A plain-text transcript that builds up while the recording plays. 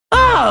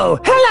Oh,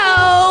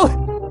 hello!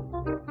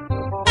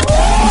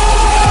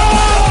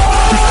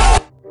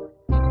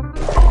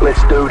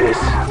 Let's do this.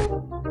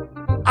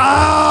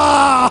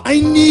 Ah! I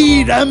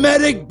need a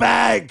medic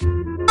bag!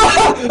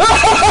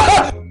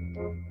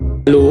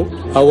 Hello,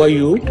 how are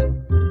you?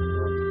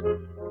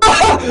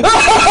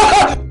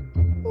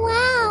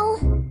 Wow.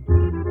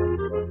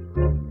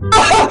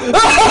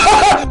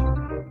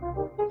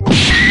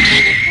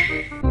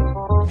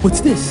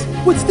 What's this?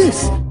 What's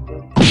this?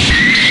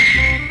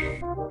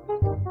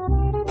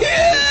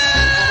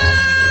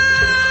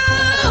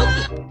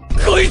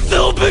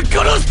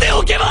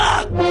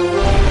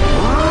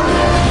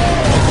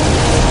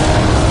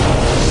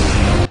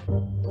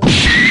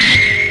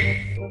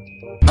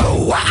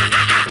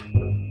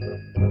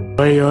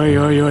 Oi, oi,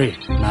 oi, oi.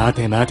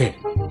 Mate, mate.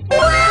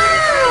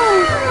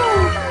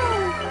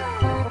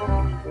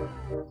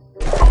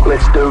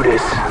 Let's do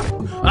this.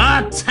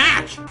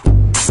 Attack!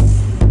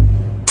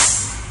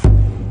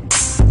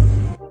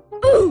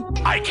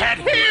 I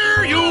can't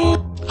hear you!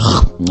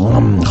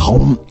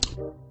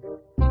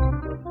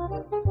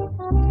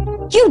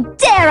 You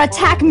dare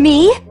attack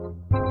me?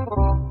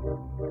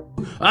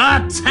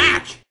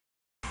 Attack!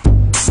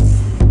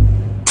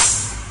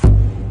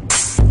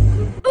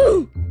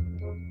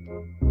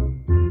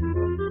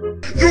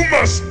 You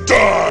must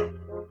die!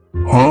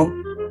 Huh?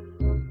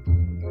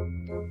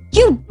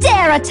 You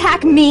dare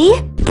attack me?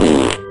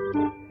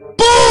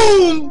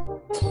 Boom!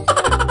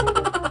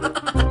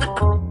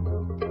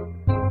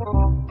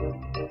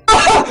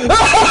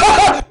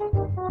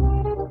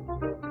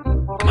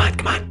 Come on,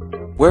 come on.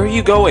 Where are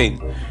you going?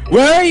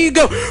 Where are you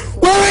going?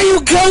 Where are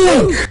you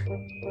going?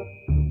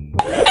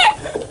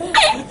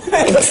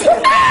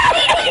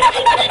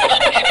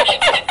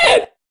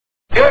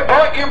 Get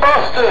back, you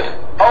bastard!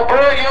 I'll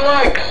break your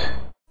legs!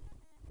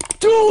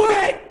 Do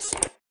it!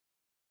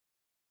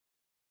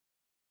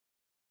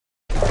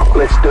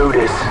 Let's do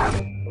this.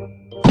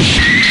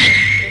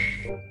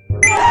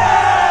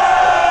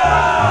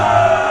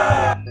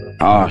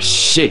 Oh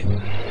shit.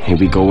 Here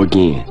we go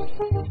again.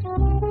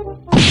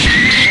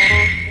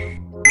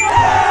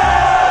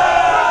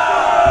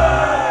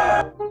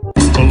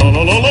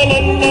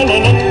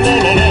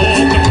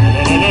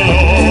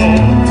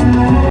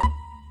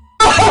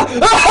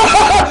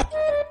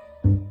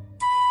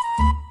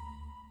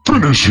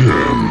 Finish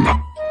him!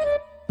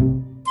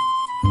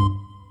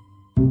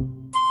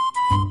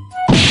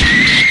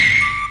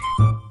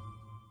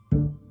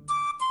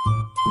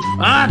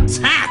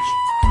 Attack!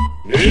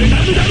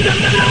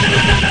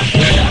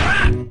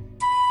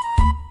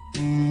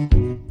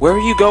 Where are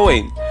you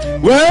going?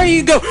 Where are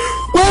you going?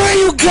 Where are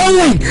you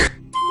going?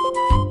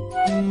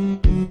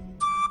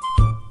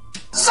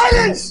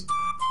 Silence!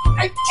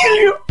 I kill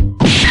you!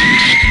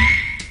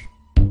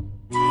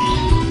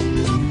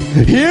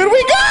 Here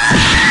we go!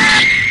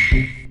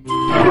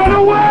 Run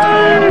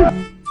away!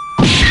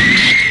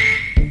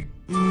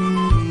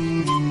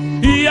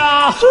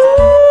 Yahoo!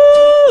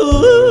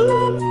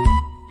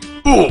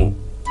 Ooh.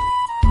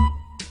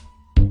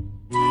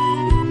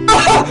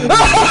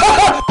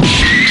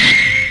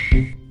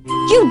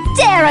 You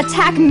dare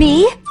attack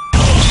me?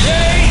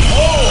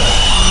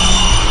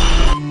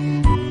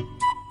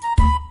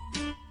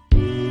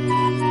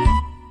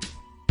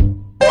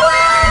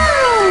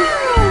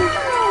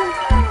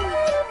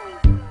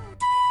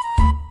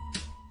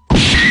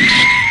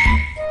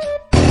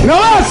 Now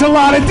that's a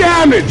lot of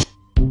damage!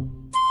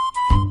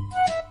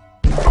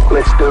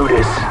 Let's do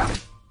this.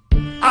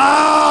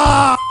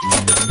 Ah!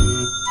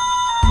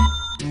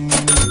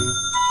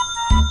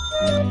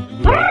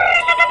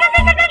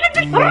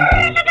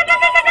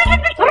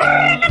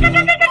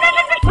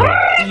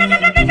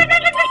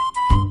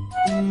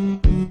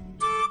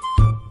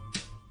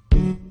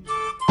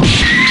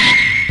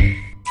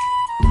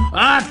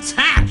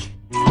 Attack!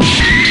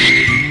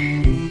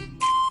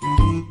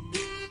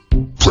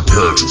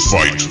 Prepare to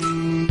fight.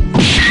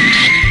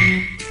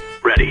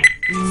 Ready.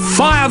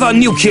 Fire the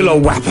nuclear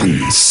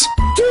weapons!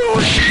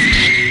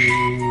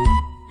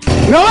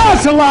 Now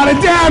that's a lot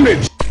of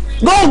damage!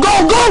 Go,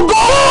 go, go,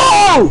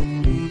 go!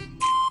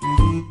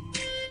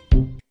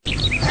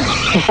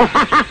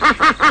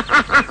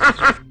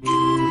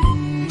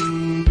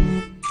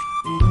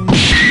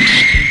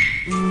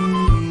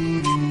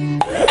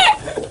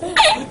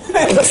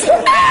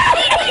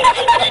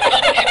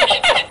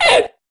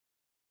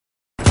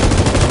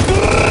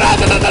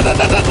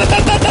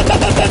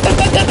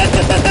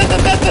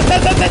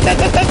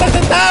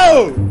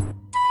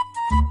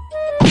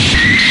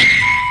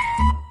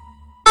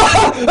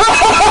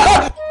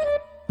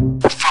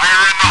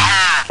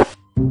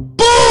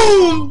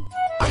 Boom!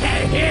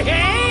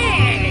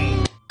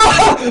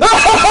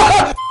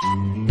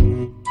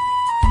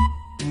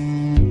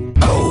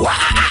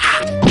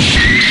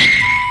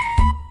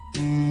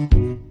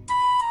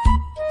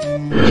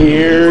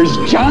 Here's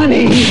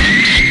Johnny!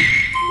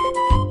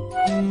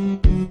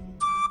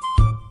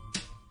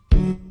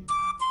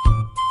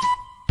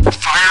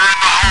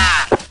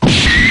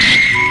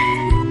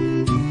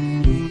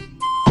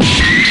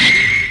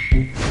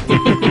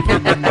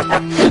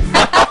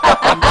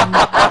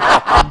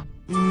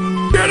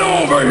 Get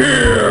Get over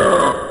here!